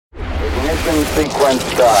Ignition sequence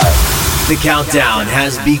start. The countdown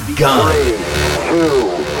has begun. 3,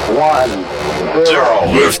 2, 1, 0.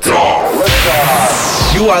 Liftoff.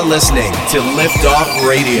 Liftoff. You are listening to Liftoff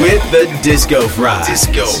Radio with the Disco Fries.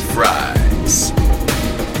 Disco Fries.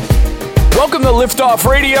 Welcome to Liftoff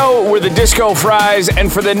Radio. We're the Disco Fries,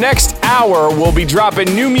 and for the next hour, we'll be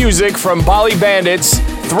dropping new music from Bali Bandits,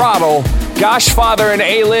 Throttle, Gosh Father and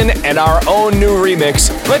Aylin, and our own new remix.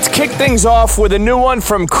 Let's kick things off with a new one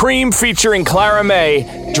from Cream featuring Clara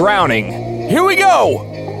May, Drowning. Here we go!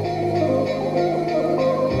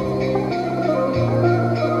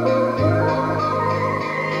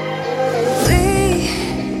 We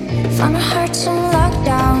found our hearts on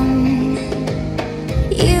lockdown.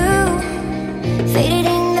 You faded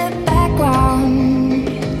in the background.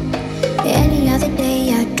 Any other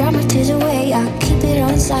day I dry my tears away, I keep it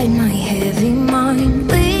inside my heavy mind.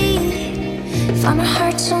 We found our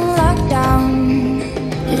hearts on lockdown,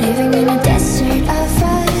 living in a desert of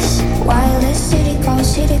us, while the city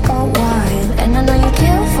go wild. And I know you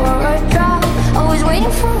kill for a drop, always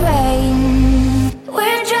waiting for rain.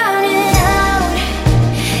 We're drowning out,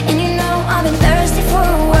 and you know I've been thirsty for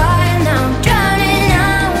a while now. Drowning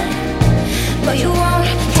out, but you won't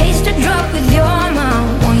taste a drop with your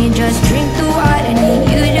mouth. Won't you just drink the water? I need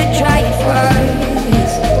you to try it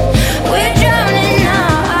first. We're drowning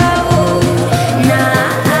out,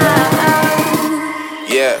 now.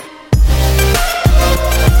 Yeah.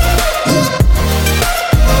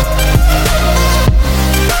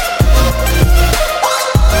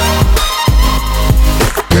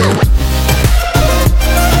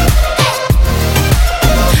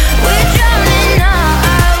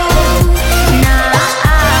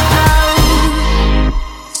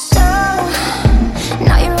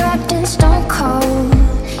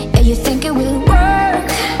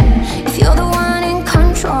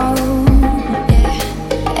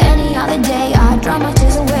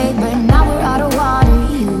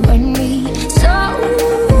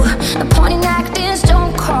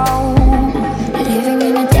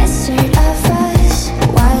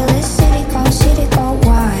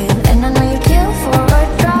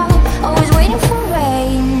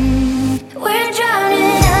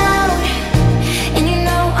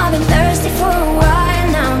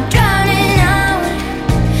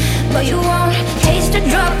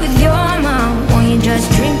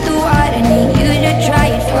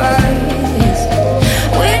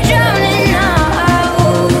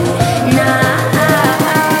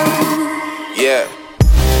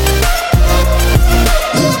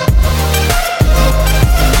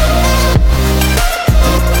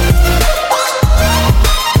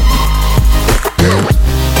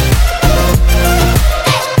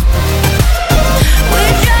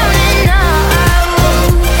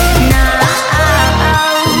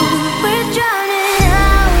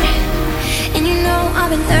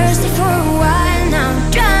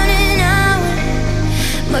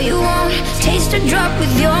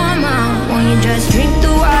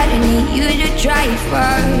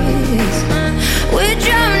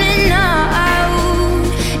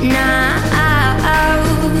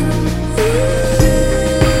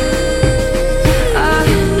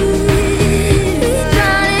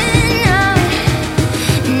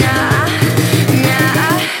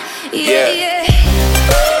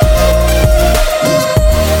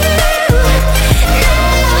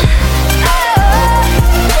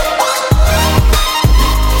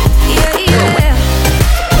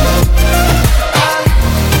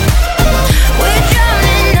 We're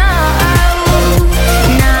drowning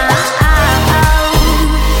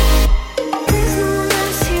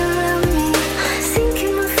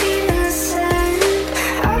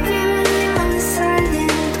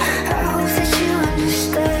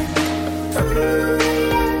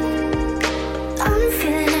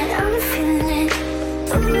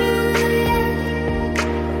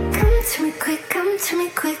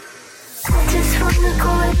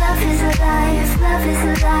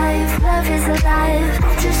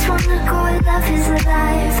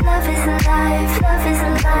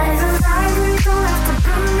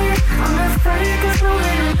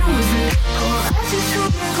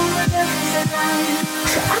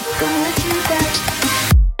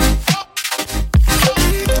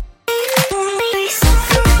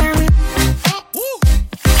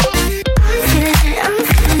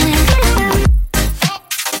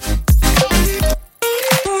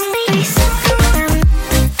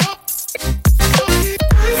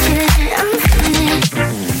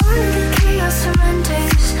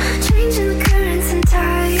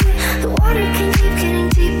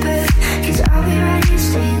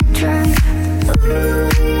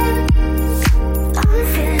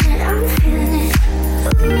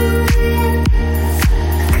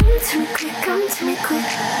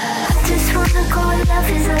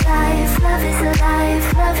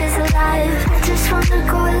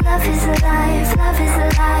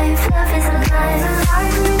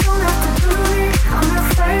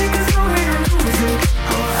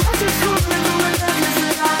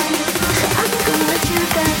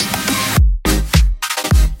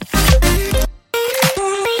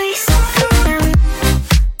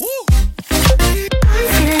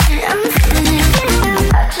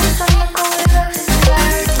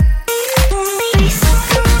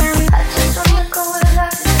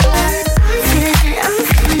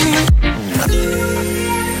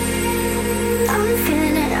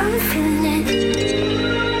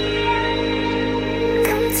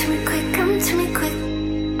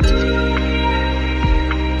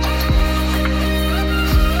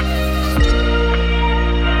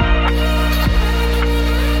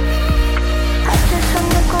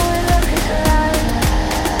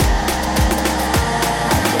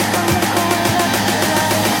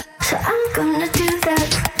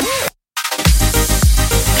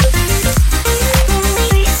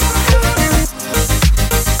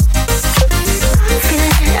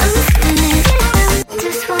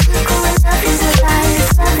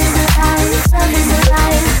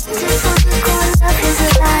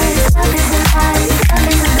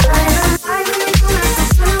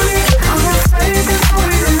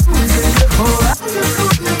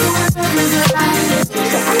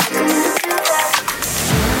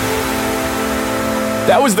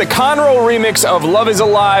That was the Conroe remix of Love Is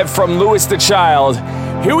Alive from Louis the Child.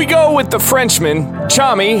 Here we go with the Frenchman,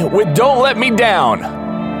 Chami, with Don't Let Me Down.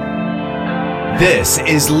 This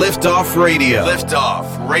is Liftoff Radio. Liftoff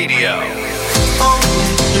Radio.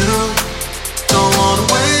 You don't wanna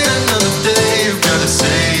wait another day. You gotta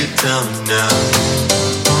say it, tell me now.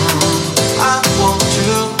 I want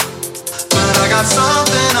you, but I got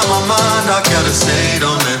something on my mind. I gotta say,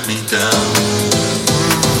 don't let me down.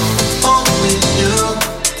 Only you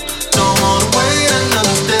don't wanna wait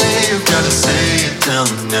another day. You gotta say it, tell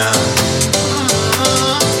me now.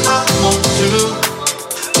 I want you,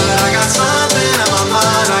 but I got something on my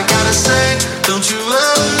mind. I gotta say, don't you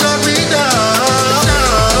ever let me down.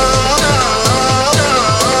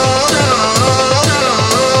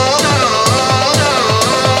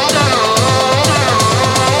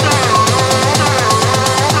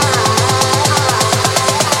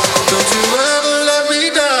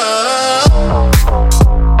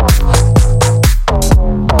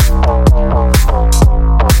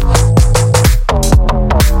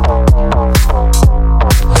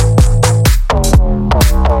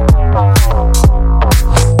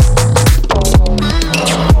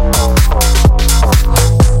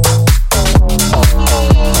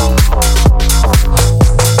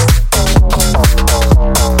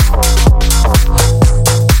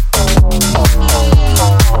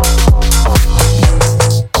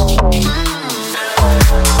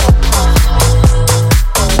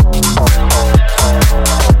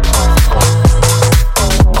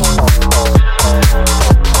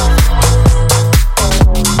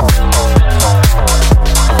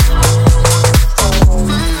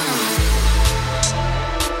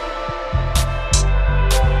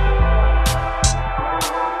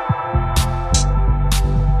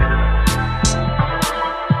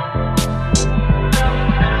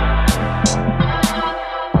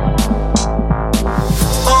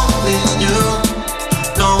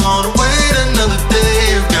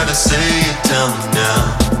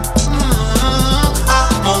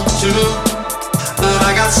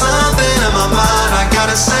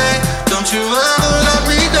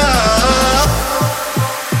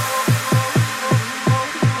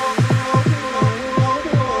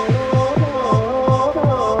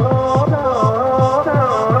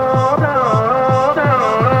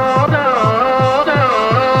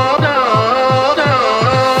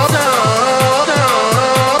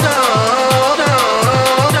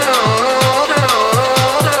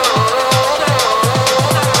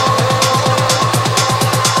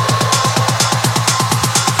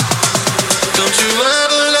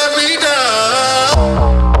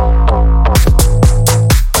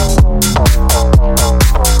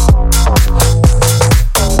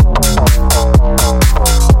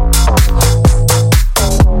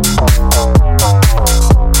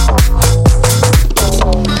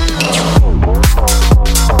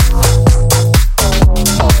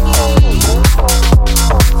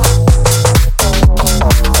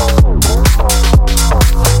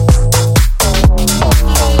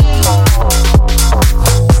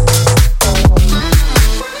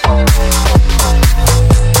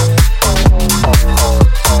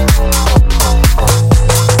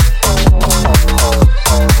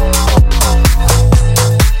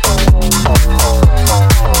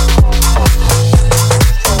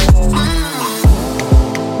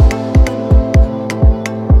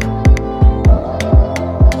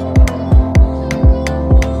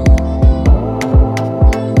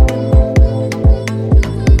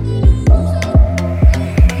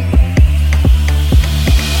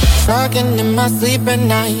 Talking in my sleep at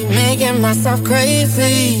night, making myself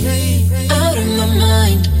crazy. Out of my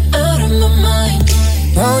mind, out of my mind.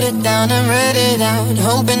 Wrote it down and read it out,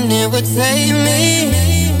 hoping it would save me.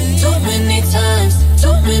 Too many times,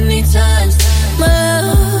 too many times. My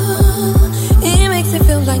love, he makes it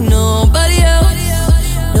feel like nobody else,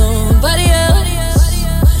 nobody else.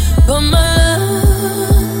 But my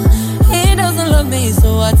love, he doesn't love me,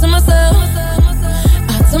 so I tell myself,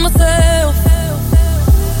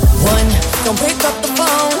 one, don't pick up the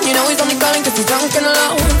phone. You know he's only calling cause he's drunk and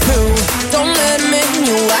alone. Two, don't let him in.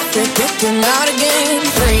 You have to kick him out again.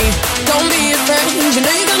 Three, don't be his friend. You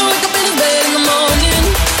know you're gonna wake up in his bed in the morning.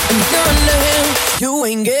 And if you're under him, you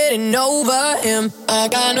ain't getting over him. I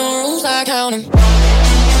got no rules, I count him.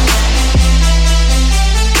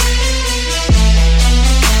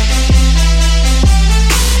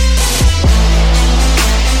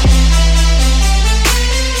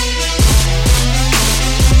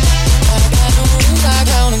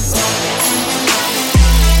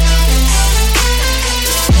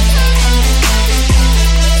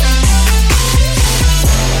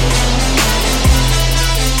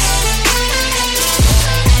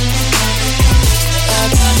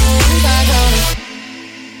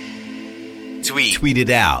 tweet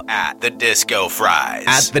it out at the Disco Fries.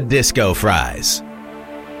 At the Disco Fries.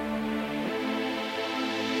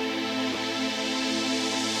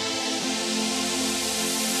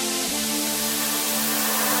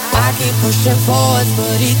 I keep pushing forwards,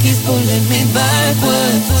 but he keeps pulling me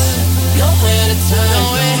backwards. Nowhere to turn,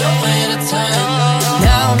 nowhere to turn.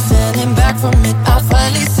 Now I'm standing back from it, I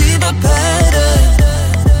finally see the pattern.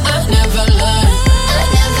 I never learned,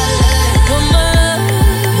 come on.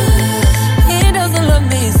 He doesn't love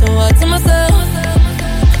me, so I tell myself,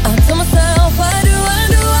 why do?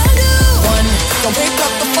 One, don't pick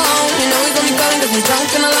up the phone, you know he's only calling 'cause he's drunk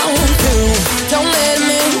and alone. Two, don't let him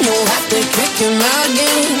in, you'll have to kick him out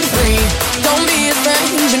again. Three, don't be his friend,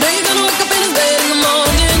 you know you're gonna wake up in his bed in the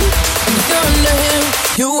morning. And if you're under him,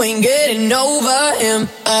 you ain't getting over him.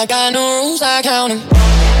 I got no rules, I count him.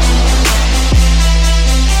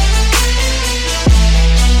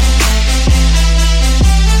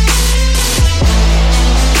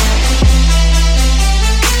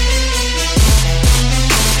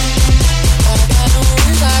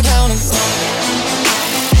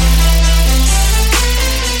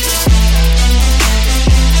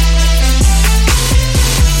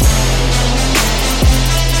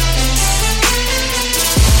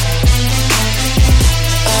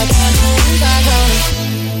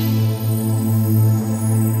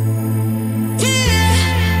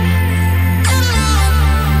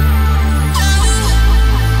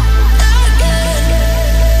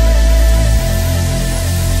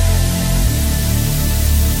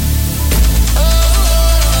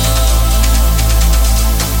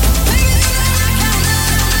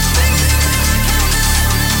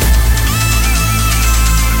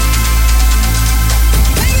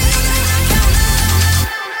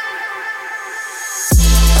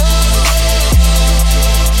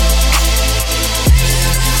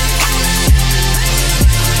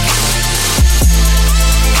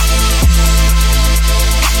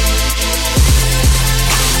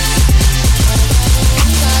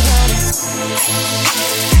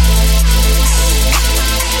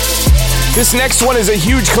 This next one is a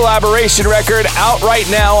huge collaboration record out right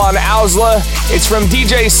now on Owsla. It's from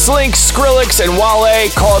DJ Slink, Skrillex, and Wale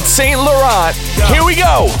called Saint Laurent. Here we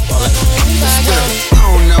go. I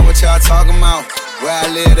don't know what y'all talking about. Where I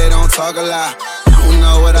live, they don't talk a lot. I don't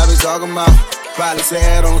know what I be talking about. Probably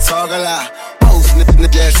say I don't talk a lot. Most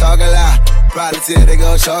niggas just talk a lot. Probably till they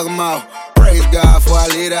go chalk 'em out. Praise God before I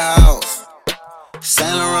leave the house.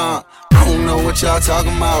 Saint Laurent, I don't know what y'all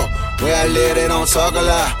talking about. Where I live, they don't talk a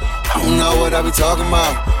lot. I don't know what I be talking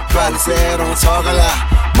about. Probably say I don't talk a lot.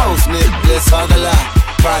 Most niggas just talk a lot.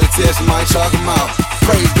 Probably tell somebody chalk 'em out.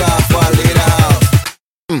 Praise God before I leave the house.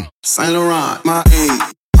 Saint Laurent, my E,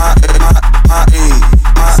 my E, my E,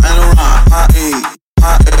 my Saint Laurent, my E,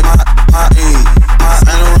 my E, my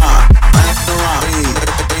Saint Laurent, Saint Laurent,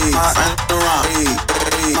 E, my Saint Laurent,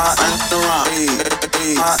 E, my Saint Laurent,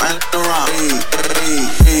 E, my Saint Laurent,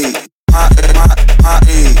 E, my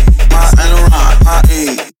E, my Saint Laurent, my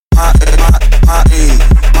E, my E,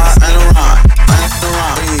 my Saint Laurent, Saint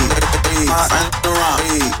Laurent, E, my Saint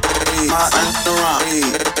Laurent, E, my Saint Laurent,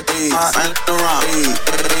 E, my Saint Laurent,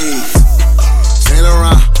 E. Saint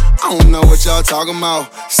Laurent, I don't know what y'all talking about.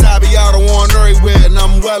 Sabi y'all the one everywhere, and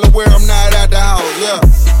I'm well aware I'm not at the house, yeah.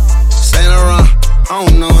 Saint Laurent, I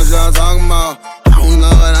don't know what y'all talking about. I don't know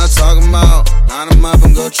what I'm talking about. Line them up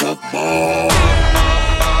and go chuck ball.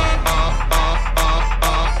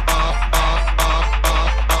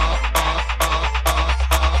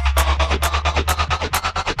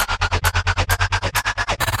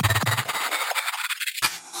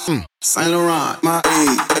 Saint Laurent, my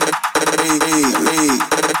E,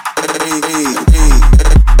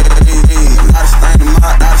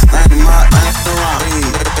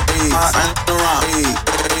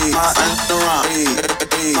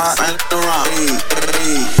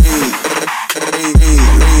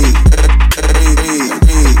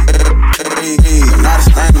 not a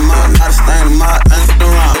stain in my, Saint Laurent, my Saint Laurent, my Saint Laurent, my Saint Laurent, not a stain in my, Saint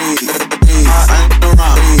Laurent, my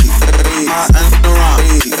Saint Laurent, my Saint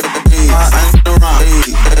Laurent, my Saint Laurent.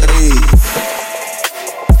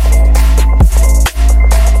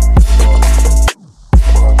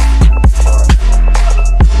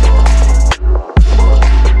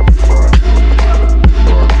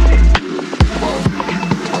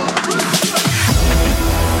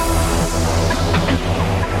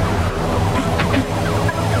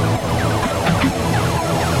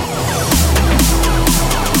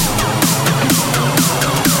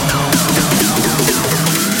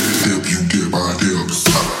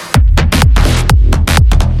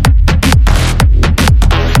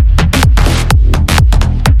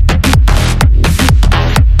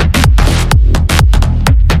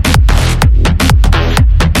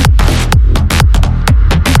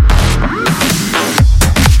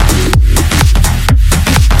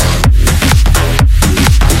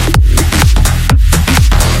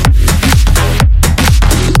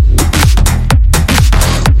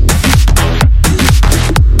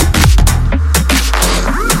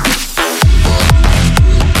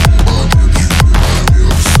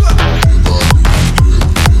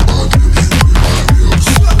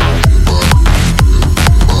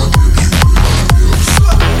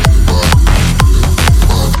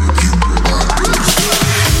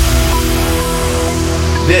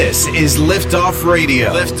 This is Liftoff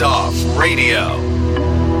Radio. Liftoff Radio.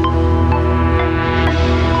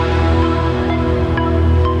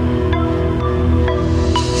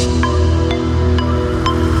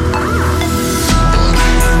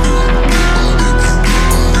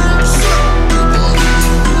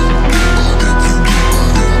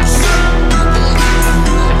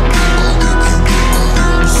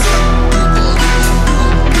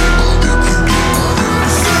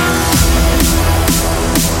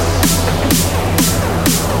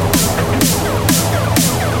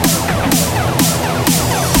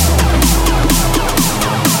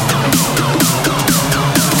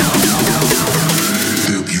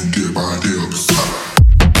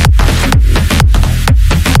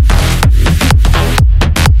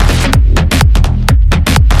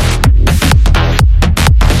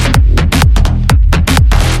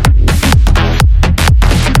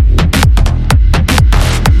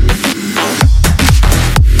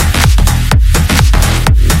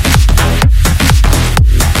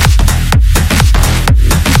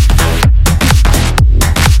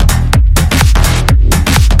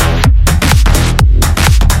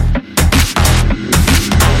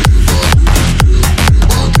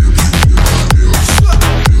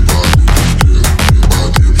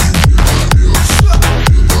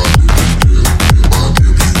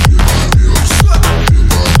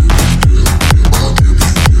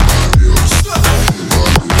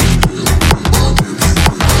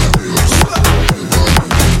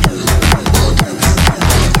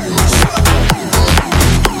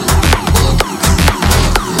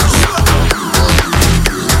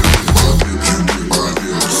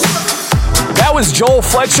 Joel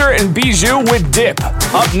Fletcher and Bijou with Dip.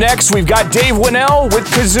 Up next, we've got Dave Winnell with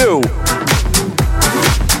Kazoo.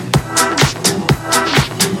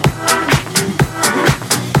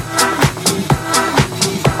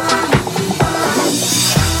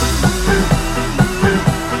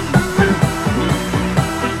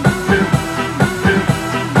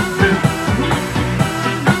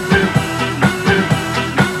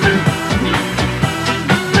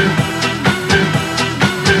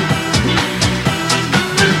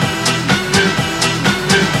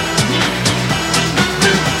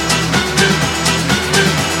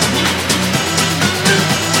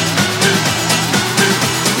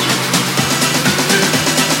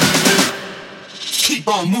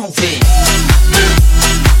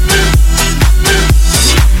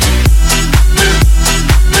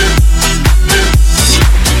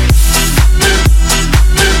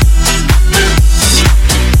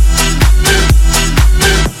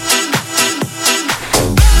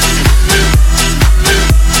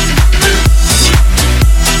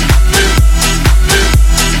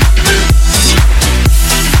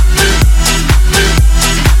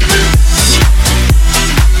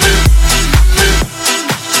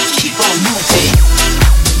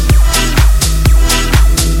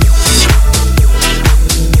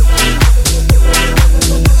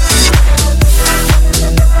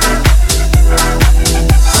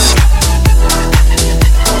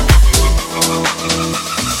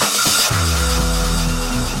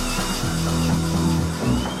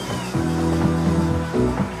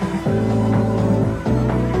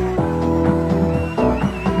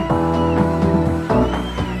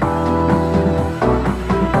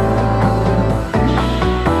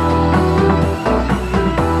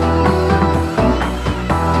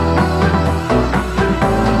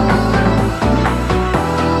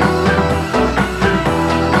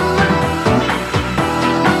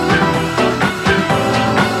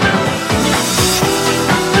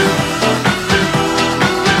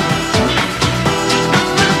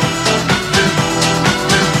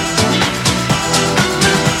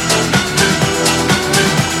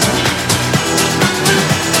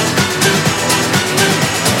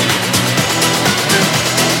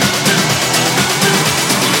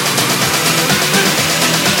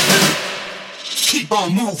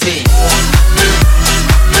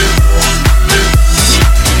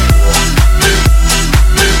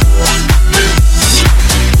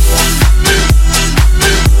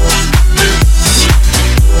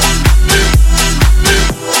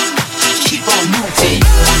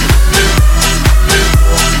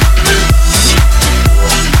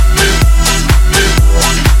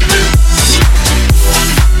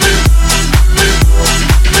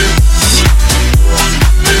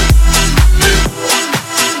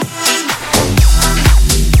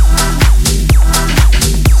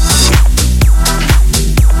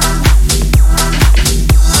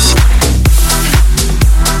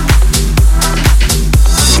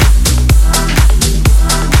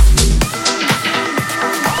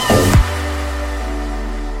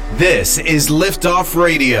 This is Liftoff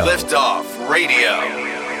Radio. Liftoff Radio.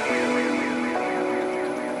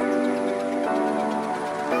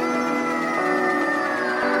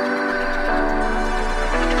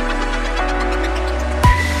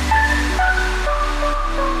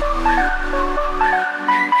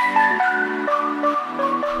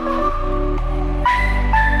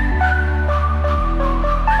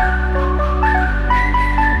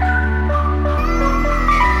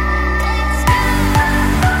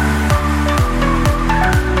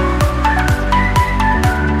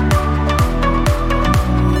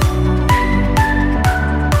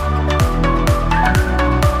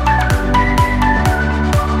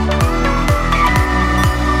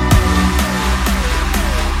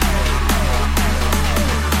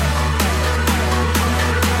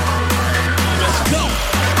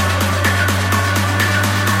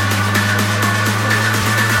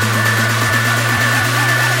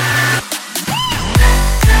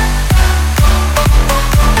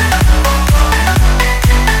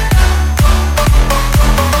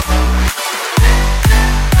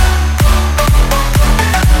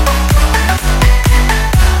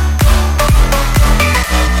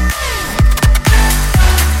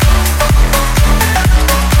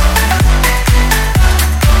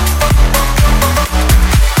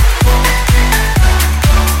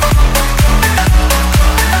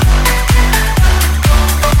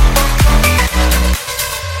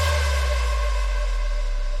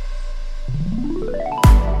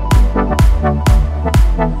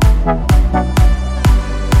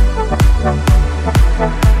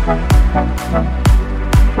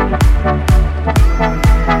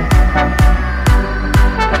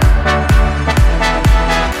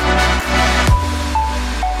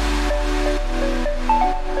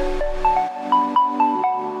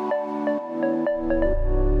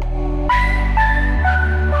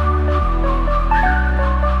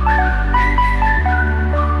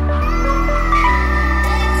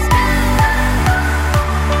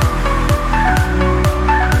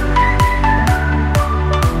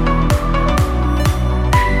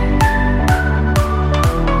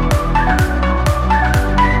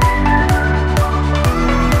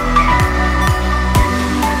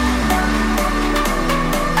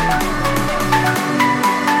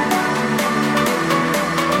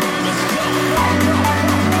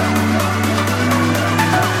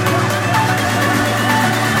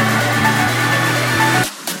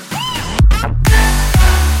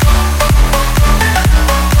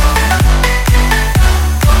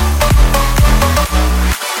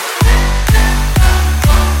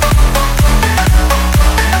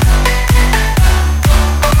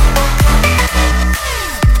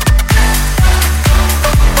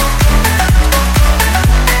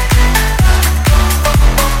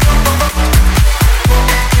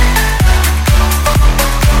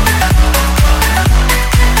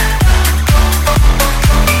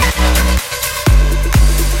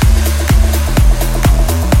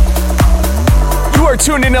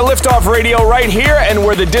 Tuned into Liftoff Radio right here, and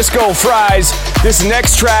we're the Disco Fries. This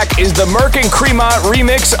next track is the Merck and Cremont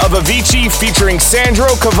remix of Avicii featuring Sandro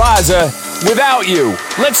Cavazza, Without You.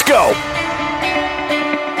 Let's go.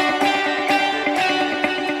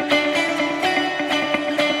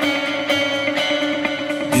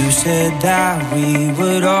 You said that we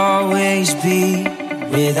would always be.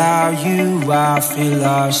 Without you, I feel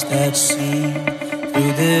lost at sea.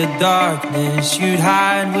 Through the darkness, you'd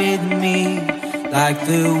hide with me. Like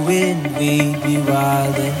the wind, we'd be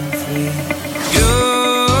wild and free. You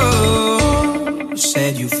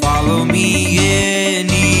said you'd follow me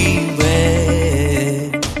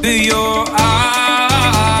anywhere. But your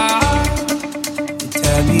eyes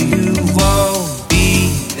tell me you won't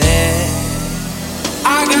be there.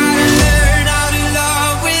 I gotta learn how to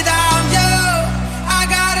love without you. I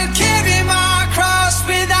gotta carry my cross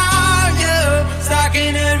without you. Stuck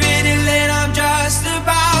in a riddle and I'm just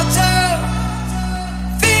about to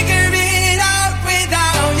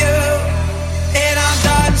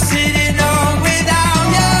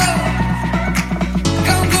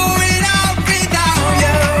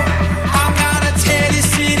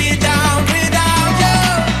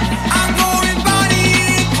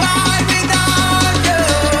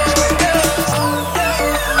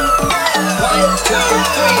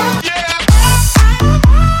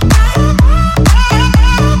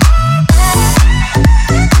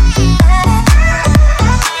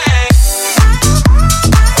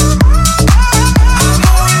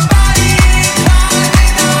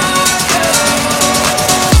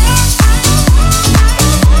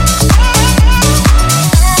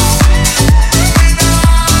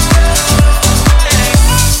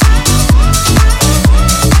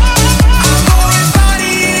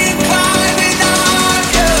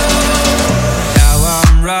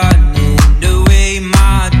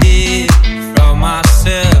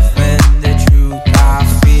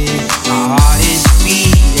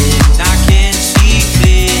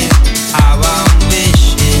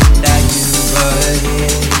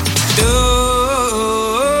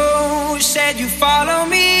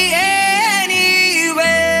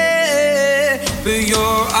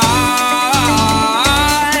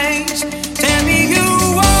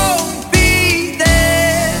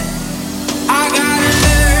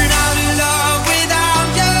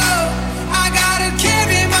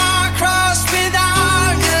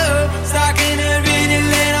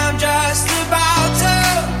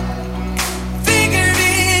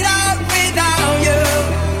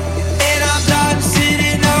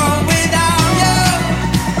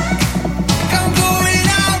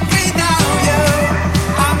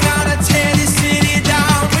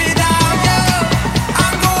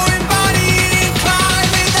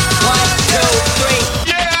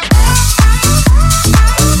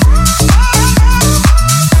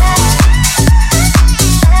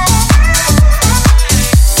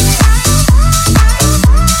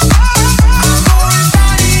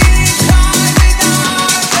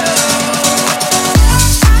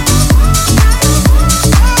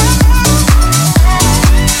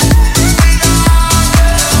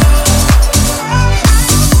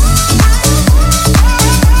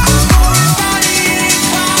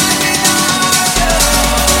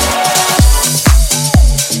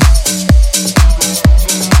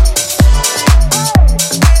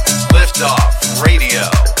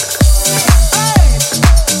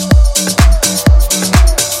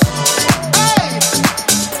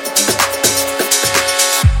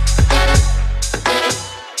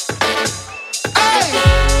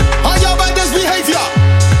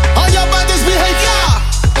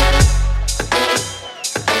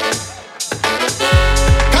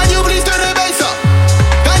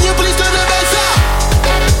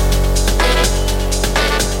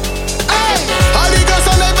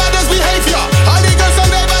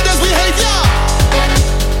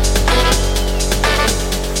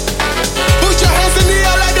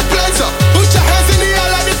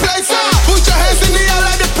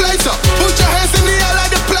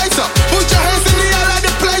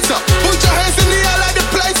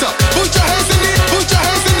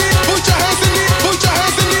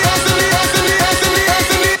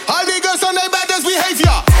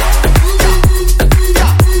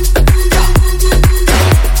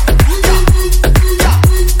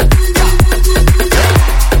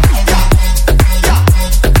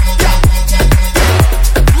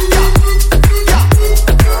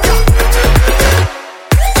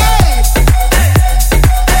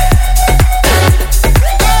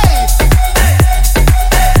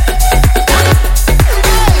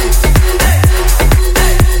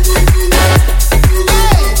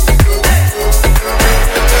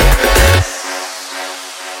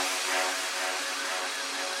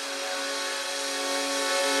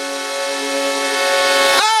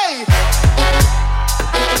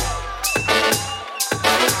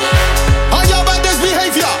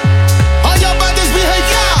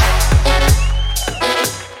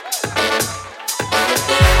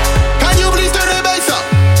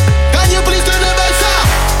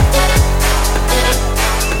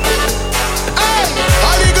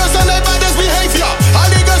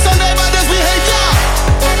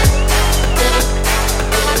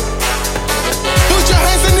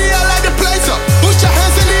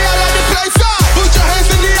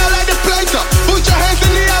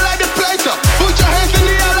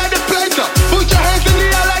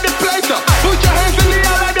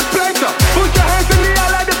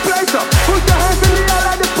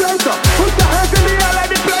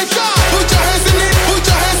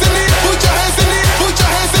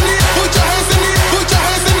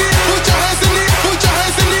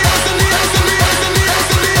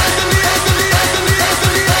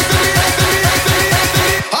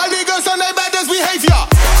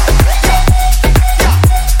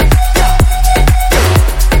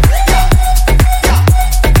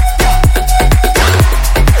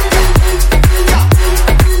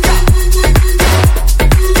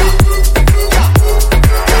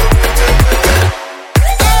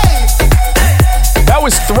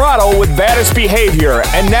Baddest Behavior.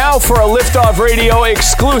 And now for a Liftoff Radio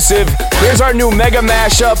exclusive, here's our new mega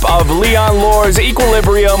mashup of Leon Lore's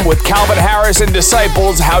Equilibrium with Calvin Harris and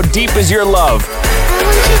Disciples, How Deep Is Your Love? I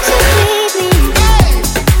want you to leave me.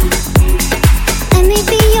 Let me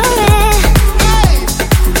be your air.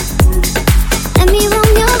 Let me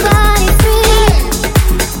roam your body free.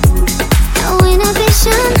 No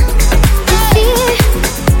inhibition, no fear.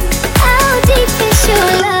 How deep is your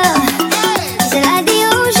love? Is it like the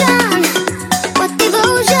ocean? What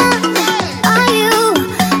devotion are you?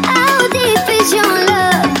 How deep is your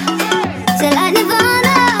love? Is it like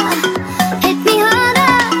Nirvana? Hit me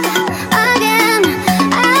harder again.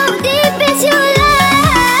 How deep is your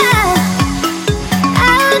love?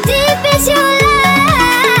 How deep is your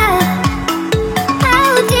love?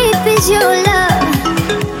 How deep is your love?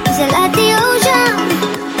 Is it like the ocean?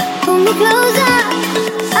 Pull me closer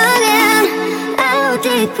again. How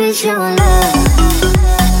deep is your love?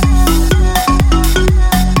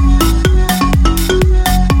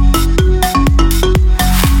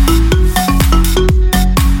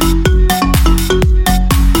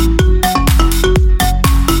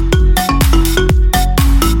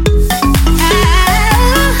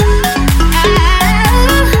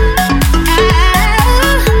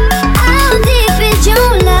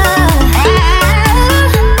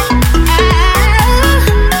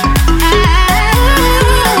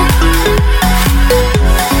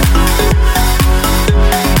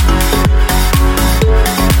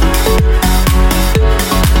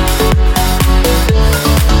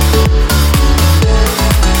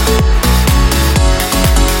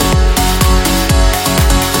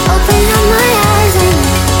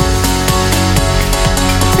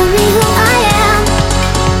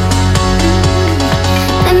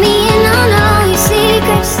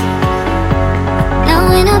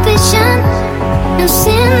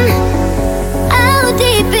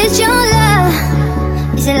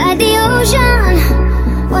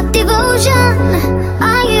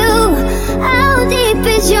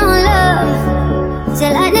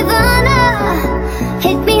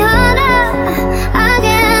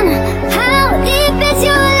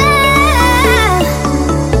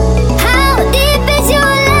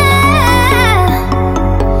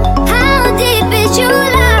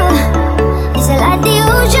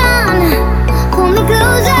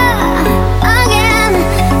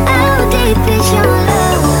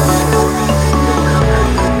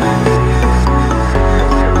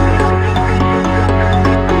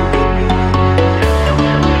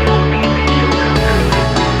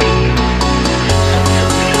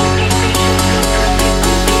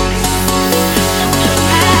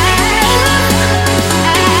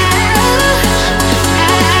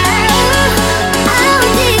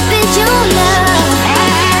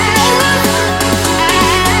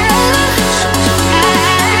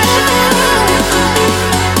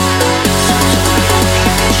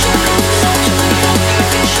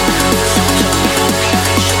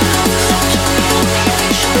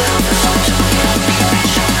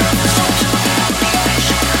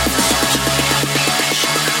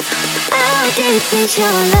 deep is your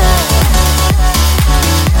love?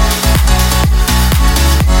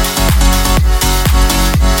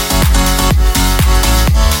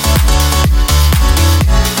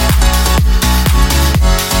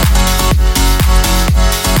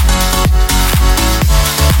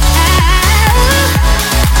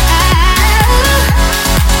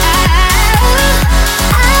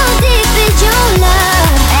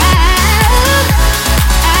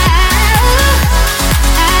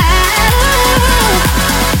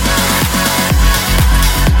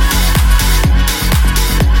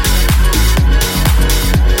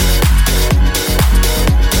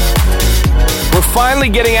 Finally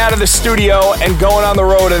getting out of the studio and going on the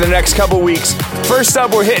road in the next couple weeks. First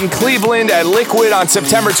up, we're hitting Cleveland at Liquid on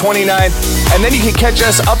September 29th, and then you can catch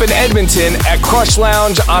us up in Edmonton at Crush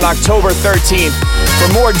Lounge on October 13th. For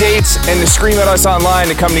more dates and to scream at us online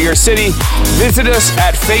to come to your city, visit us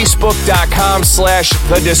at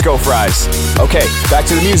facebook.com/thediscofries. Okay, back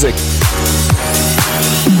to the music.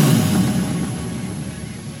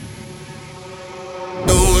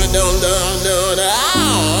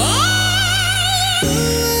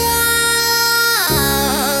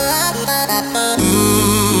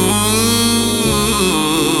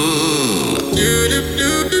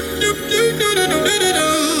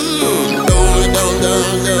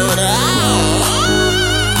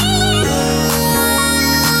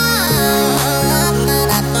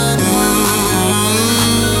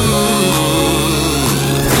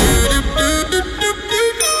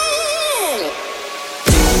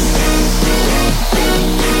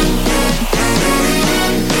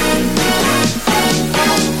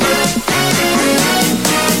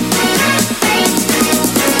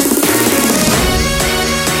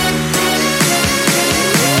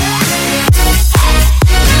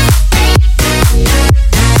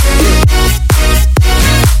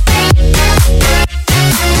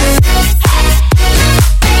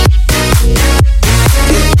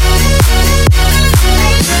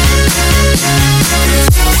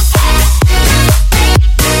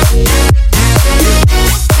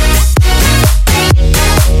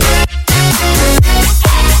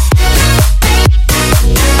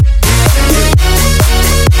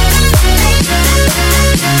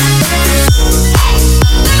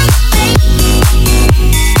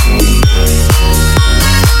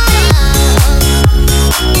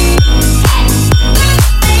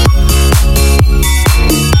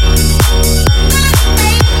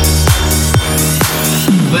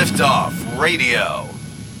 Radio.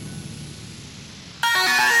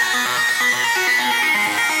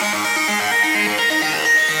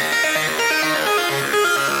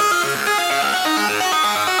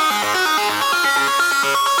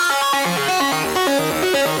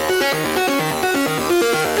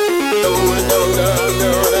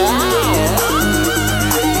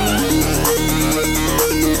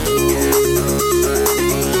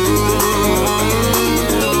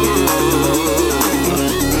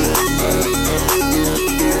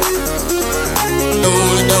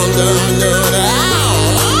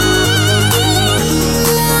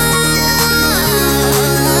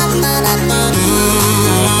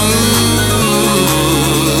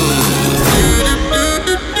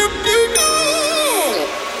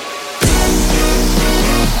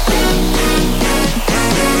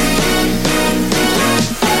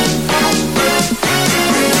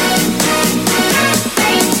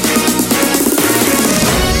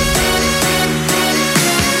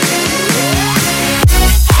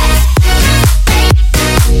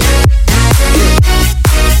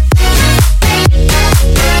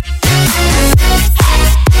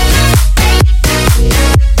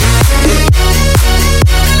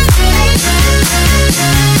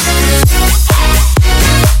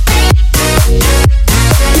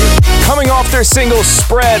 Single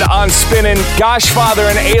Spread on Spinnin', Goshfather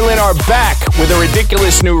and Aylin are back with a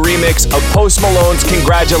ridiculous new remix of Post Malone's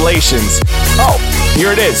Congratulations. Oh,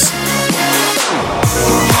 here it is.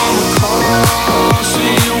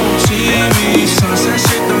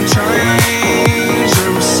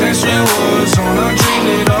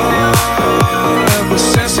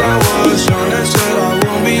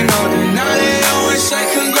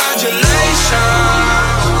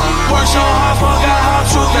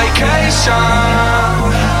 They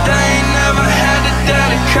ain't never had the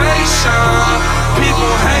dedication.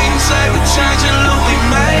 People hate and say we're changing, look, we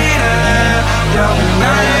made it. Yeah,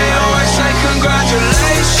 now they always say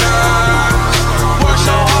congratulations. Work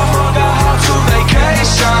so hard, forgot how to vacation.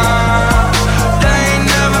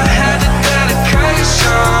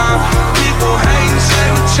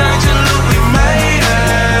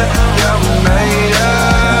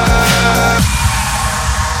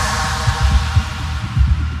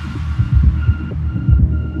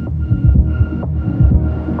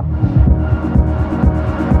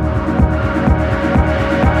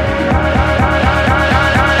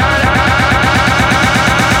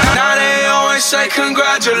 say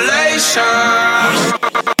congratulations.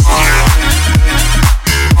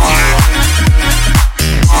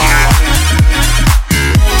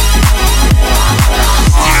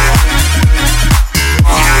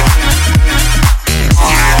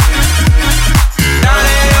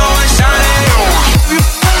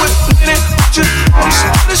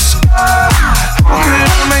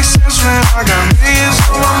 I got millions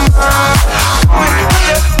on my mind. With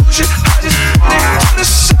that bullshit, I just put it to the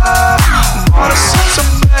side. Bought a sense of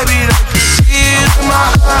baby that can see it in my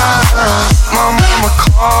eyes. My mama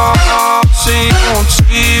called, see you on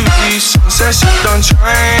TV. Sunset shit done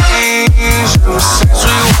changed. Ever since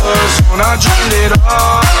we was when I dreamed it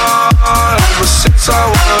all. Ever since I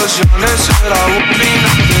was young, they said I would be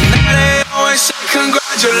nothing. Now they always say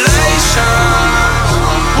congratulations.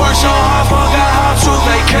 Worked so hard, forgot how to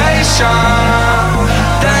vacation.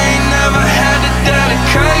 They ain't never had the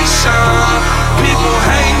dedication. People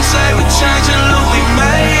hate and say we changed and look, we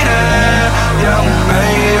made it. Yeah, we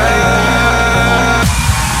made it.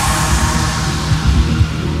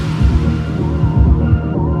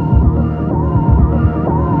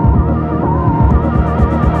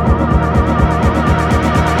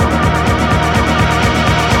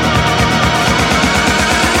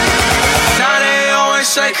 Now they always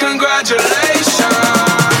say congratulations.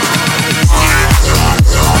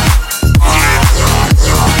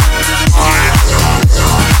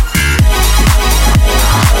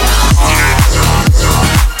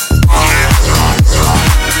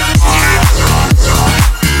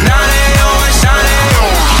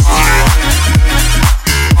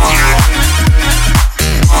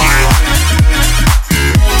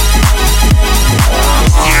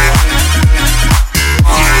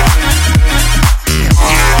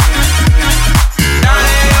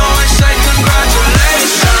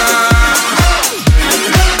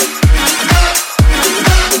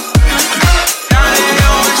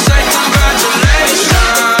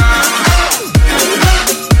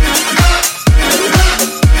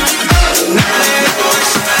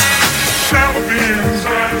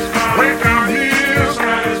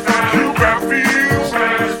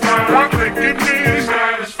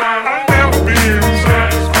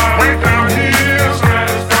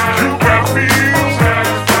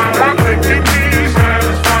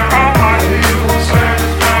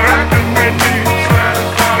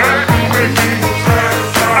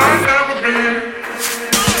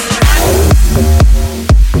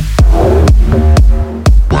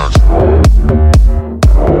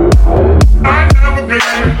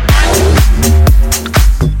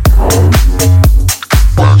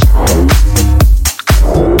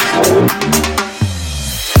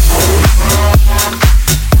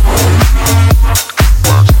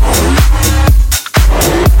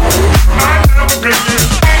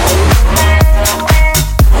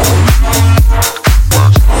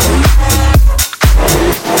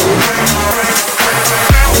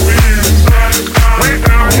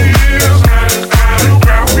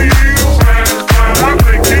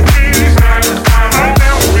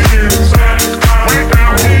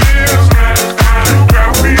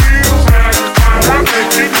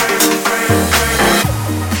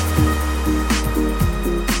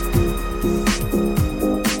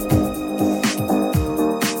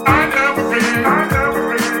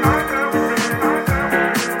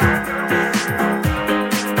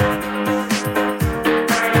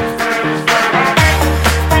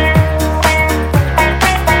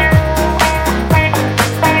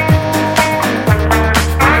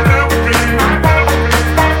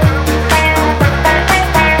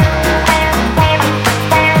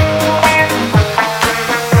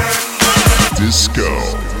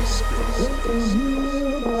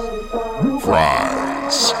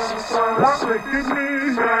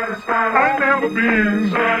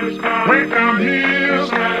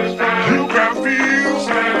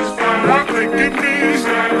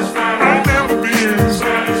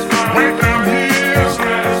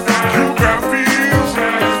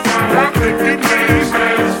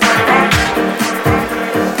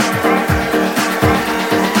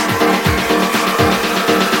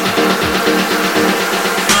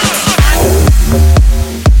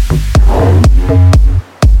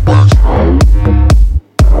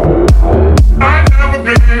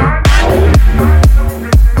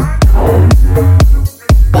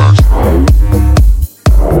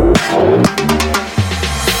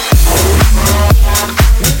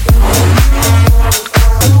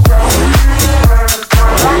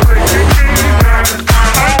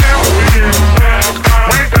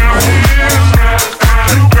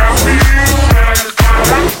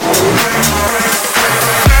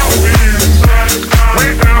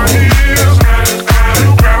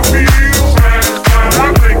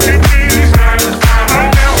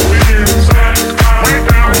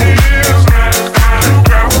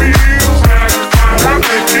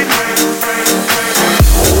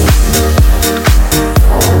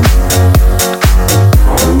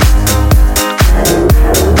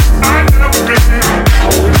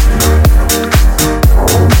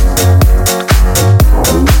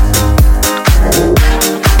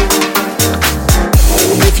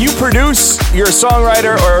 produce, you're a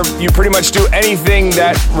songwriter, or you pretty much do anything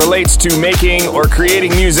that relates to making or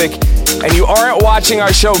creating music, and you aren't watching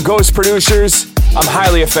our show Ghost Producers, I'm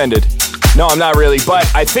highly offended. No, I'm not really, but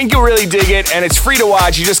I think you'll really dig it, and it's free to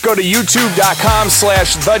watch. You just go to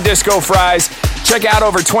youtube.com/thediscofries. Check out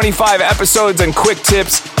over 25 episodes and quick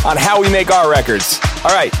tips on how we make our records.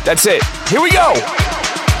 All right, that's it. Here we go.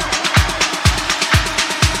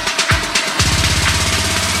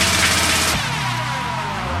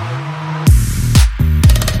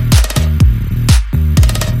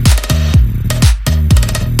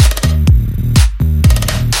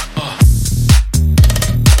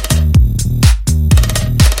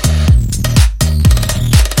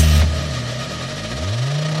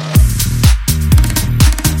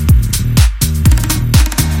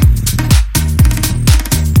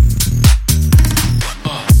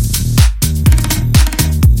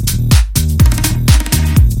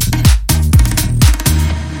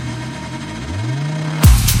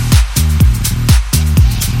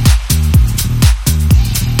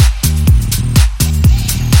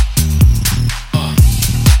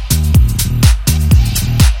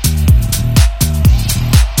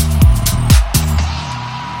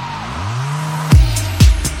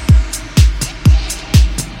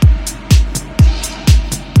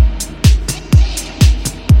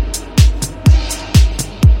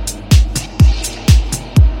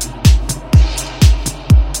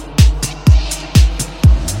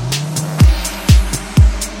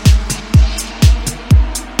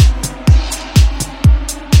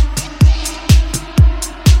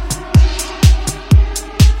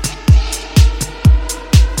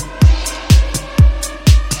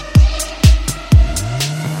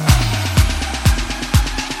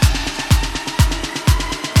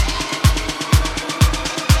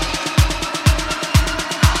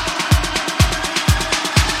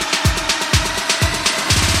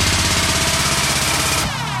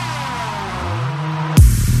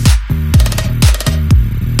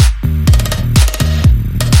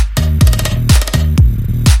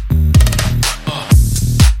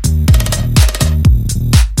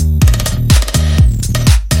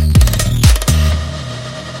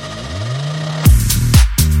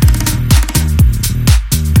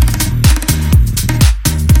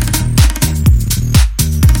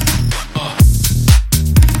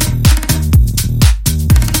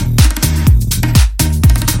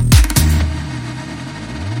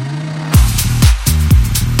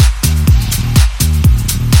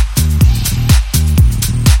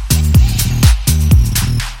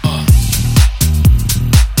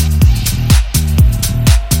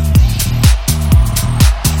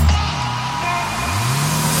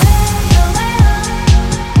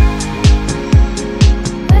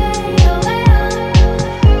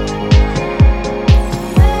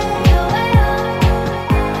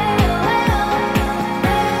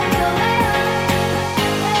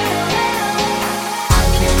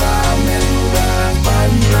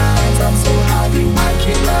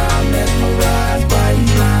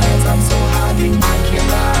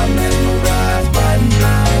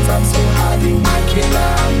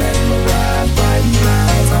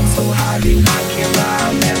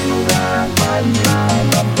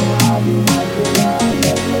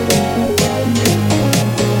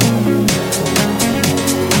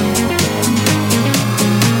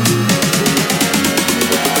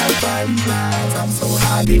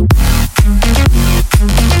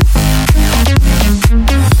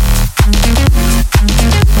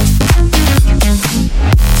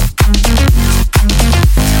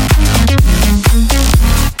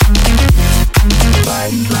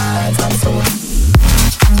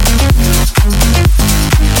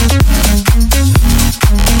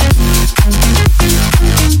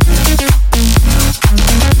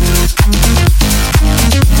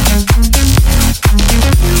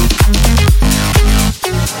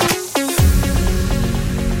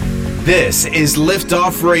 This is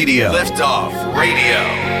Liftoff Radio. Liftoff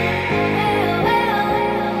Radio.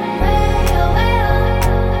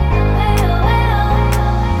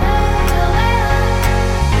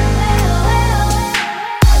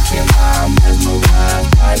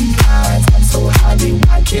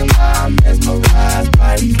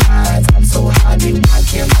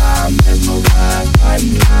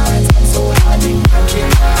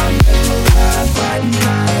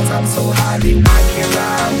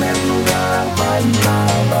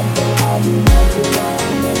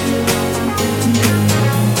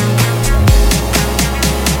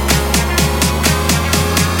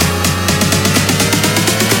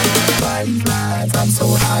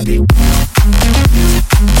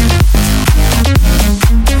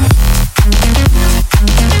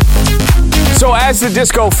 As the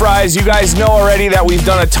Disco Fries, you guys know already that we've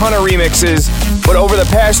done a ton of remixes, but over the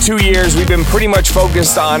past 2 years, we've been pretty much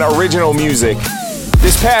focused on original music.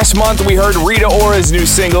 This past month, we heard Rita Ora's new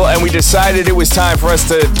single, and we decided it was time for us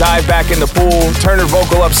to dive back in the pool, turn her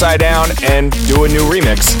vocal upside down, and do a new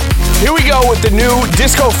remix. Here we go with the new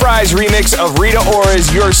Disco Fries remix of Rita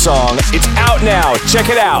Ora's Your Song. It's out now. Check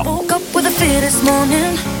it out. Woke up with a fear this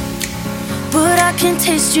morning, but I can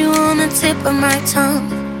taste you on the tip of my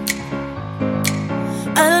tongue.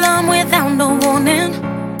 Alarm without no warning.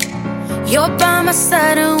 You're by my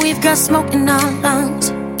side and we've got smoke in our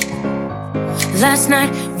lungs. Last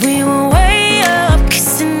night we were way up,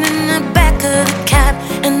 kissing in the back of the cab.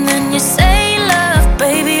 And then you say, love,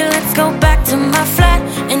 baby, let's go back to my flat.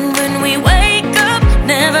 And when we wake up,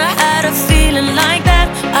 never had a feeling like that.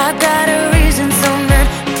 I got a reason, so man,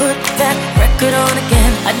 put that record on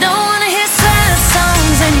again. I don't wanna hear sad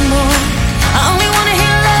songs anymore. I only wanna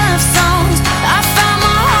hear love songs. I found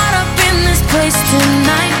my heart up in this place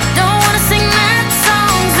tonight. Don't wanna sing mad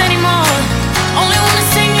songs anymore. Only wanna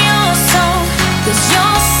sing your song. 'Cause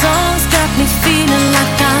your song's got me feeling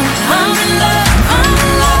like I'm in love, I'm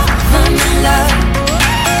in love, I'm in love.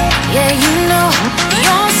 Yeah, you know,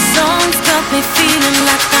 your song's got me feeling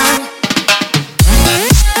like I'm in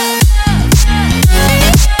love.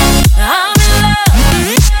 I'm in love.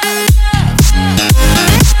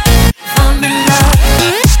 I'm in love.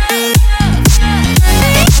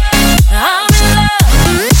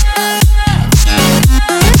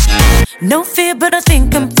 No fear, but I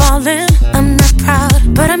think I'm falling. I'm not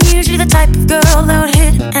proud, but I'm usually the type of girl that would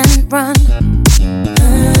hit and run.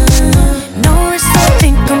 No risk, I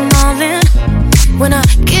think I'm all in. When I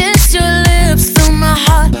kiss your lips, feel my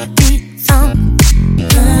heartbeat thump.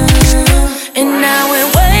 And now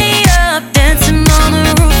we're way up, dancing on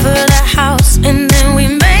the roof of the house. And then we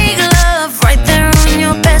make love right there on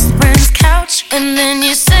your best friend's couch. And then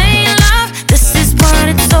you say, love, this is what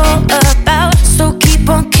it's all about. So keep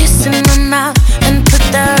on kissing my mouth and put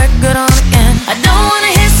that record on again. I don't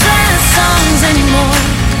wanna hear sad songs anymore.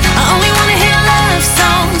 I only wanna hear love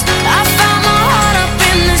songs. I found my heart up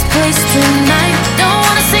in this place tonight. Don't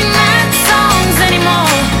wanna sing mad songs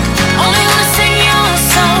anymore. Only wanna sing your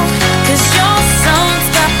song. 'Cause your song's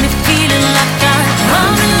got me feeling like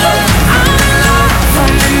I'm in love. I'm in love.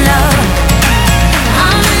 I'm in love.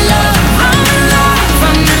 I'm in love. I'm in love.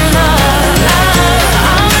 I'm in love.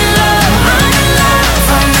 I'm in love. I'm in love.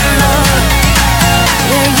 I'm in love.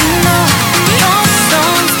 Yeah, you know, your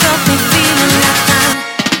song's got me feeling like I'm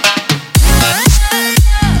in love.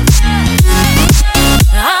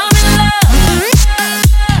 I'm in love.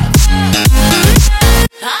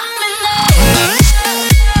 I'm in love.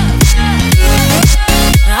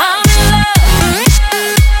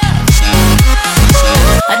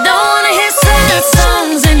 I don't wanna hear sad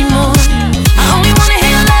songs anymore. I only wanna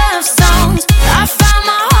hear love songs. I found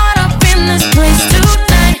my heart up in this place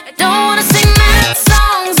tonight. Don't wanna sing mad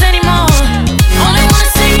songs anymore. Only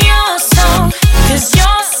wanna sing your song. 'Cause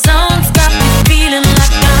your song's got me feeling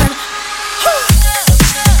like I'm in love.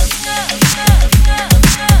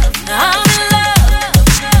 I'm in love.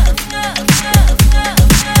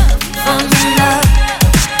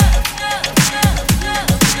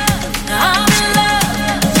 I'm in love.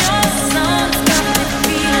 Your song's got me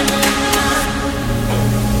feeling like I'm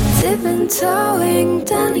Tipping, towing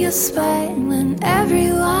down your spine when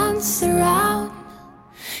everyone's around.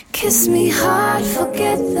 Kiss me hard,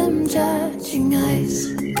 forget them judging eyes.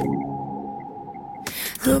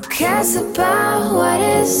 Who cares about what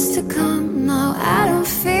is to come? No, I don't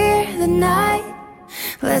fear the night.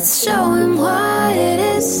 Let's show him what it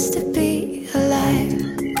is to be alive.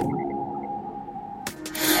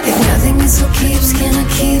 If nothing is what keeps, can I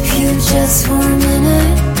keep you just for a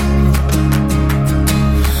minute?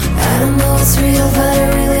 I don't know what's real, but I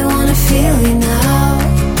really wanna feel you now.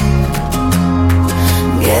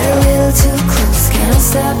 Get a little too close, can I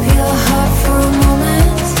stop your heart for a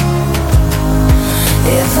moment?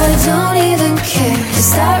 If I don't even care, is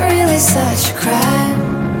that really such a crime?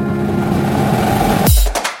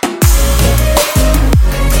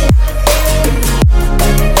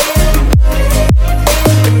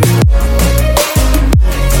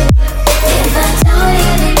 If I don't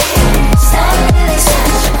even care, is that really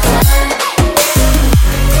such a crime?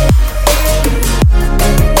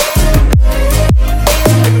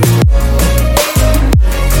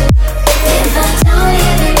 If I don't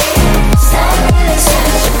even care, is that really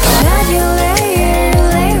such a crime? Glad you lay here,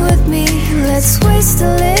 lay with me. Let's waste a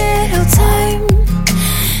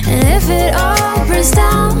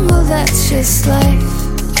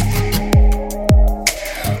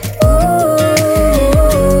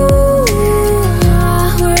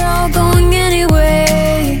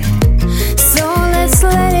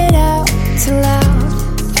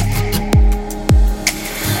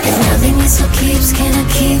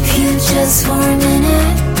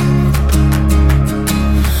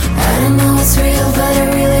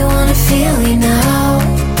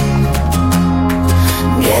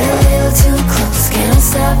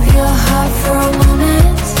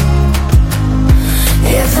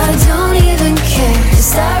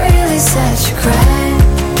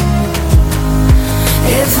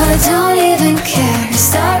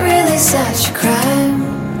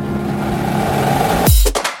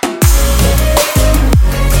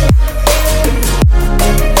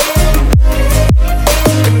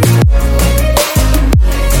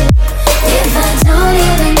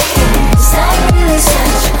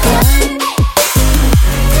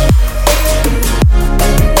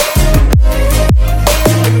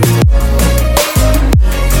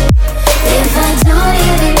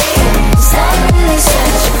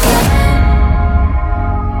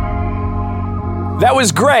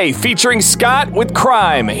was Gray featuring Scott with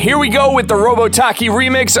Crime. Here we go with the Robotaki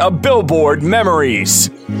remix of Billboard Memories.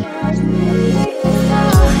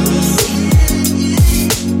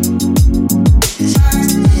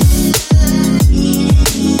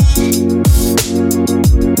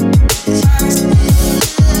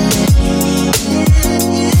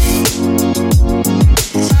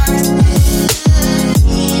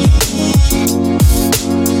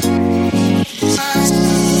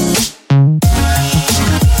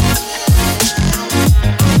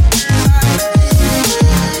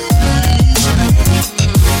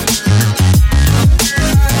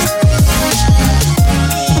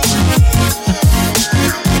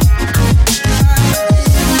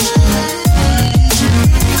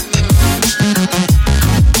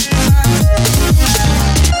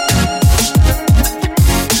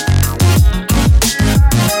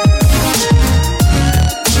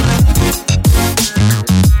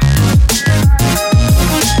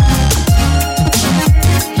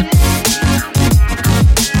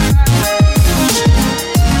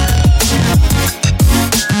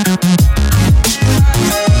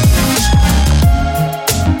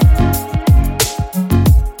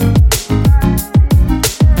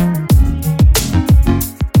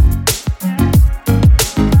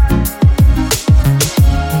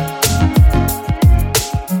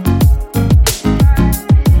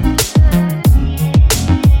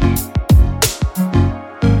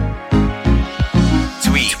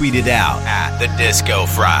 Tweet it out at the Disco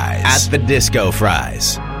Fries. At the Disco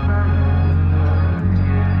Fries.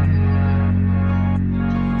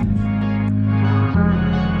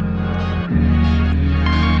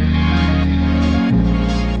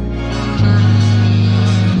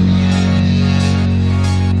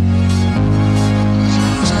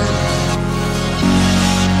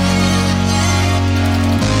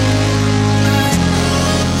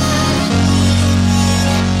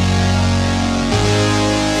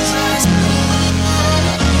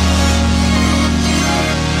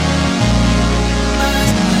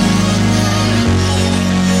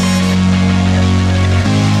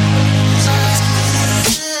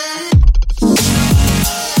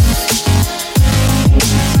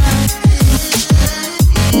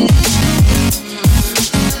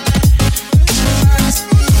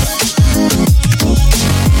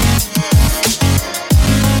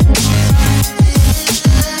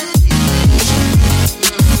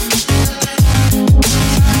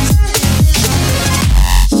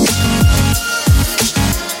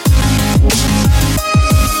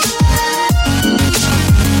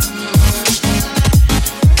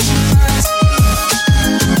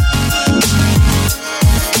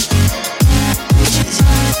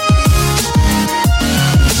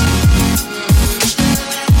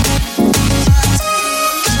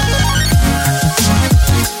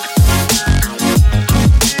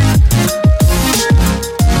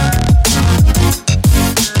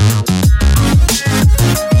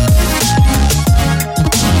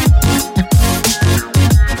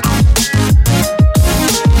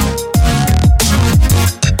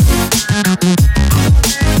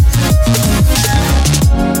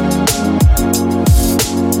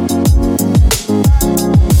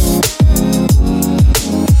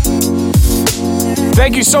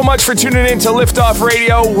 Thank you so much for tuning in to Liftoff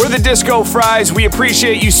Radio. We're the Disco Fries. We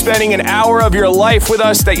appreciate you spending an hour of your life with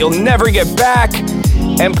us that you'll never get back.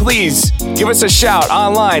 And please, give us a shout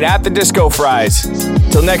online at the Disco Fries.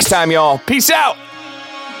 Till next time, y'all. Peace out.